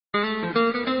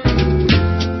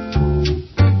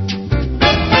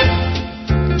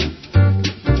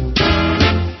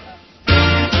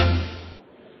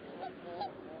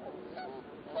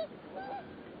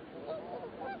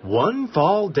One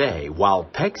fall day, while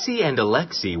Pexy and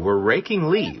Alexi were raking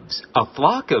leaves, a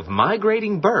flock of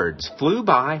migrating birds flew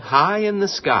by high in the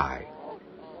sky.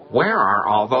 "Where are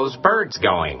all those birds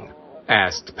going?"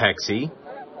 asked Pexy.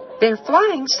 "They're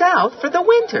flying south for the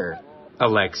winter,"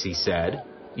 Alexi said.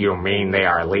 "You mean they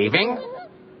are leaving?"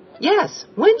 "Yes,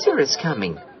 winter is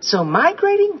coming. So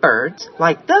migrating birds,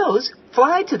 like those,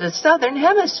 fly to the southern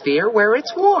hemisphere where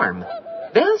it's warm.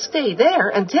 They'll stay there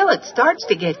until it starts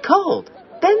to get cold.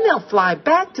 Then they'll fly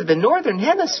back to the northern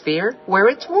hemisphere where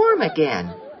it's warm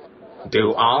again."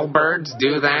 "Do all birds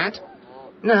do that?"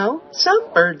 "No,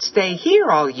 some birds stay here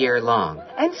all year long,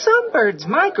 and some birds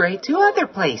migrate to other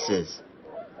places."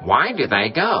 "Why do they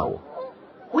go?"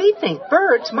 "We think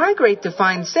birds migrate to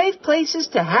find safe places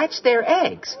to hatch their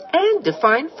eggs and to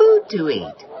find food to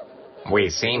eat."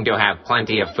 "We seem to have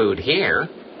plenty of food here."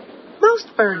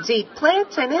 "Most birds eat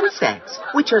plants and insects,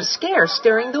 which are scarce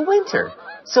during the winter.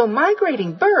 So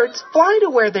migrating birds fly to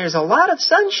where there's a lot of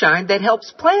sunshine that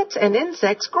helps plants and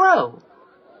insects grow."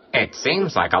 "It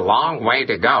seems like a long way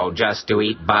to go just to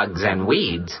eat bugs and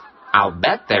weeds. I'll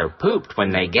bet they're pooped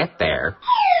when they get there."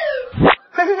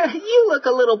 "You look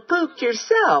a little pooped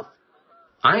yourself."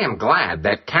 "I am glad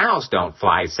that cows don't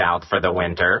fly south for the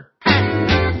winter."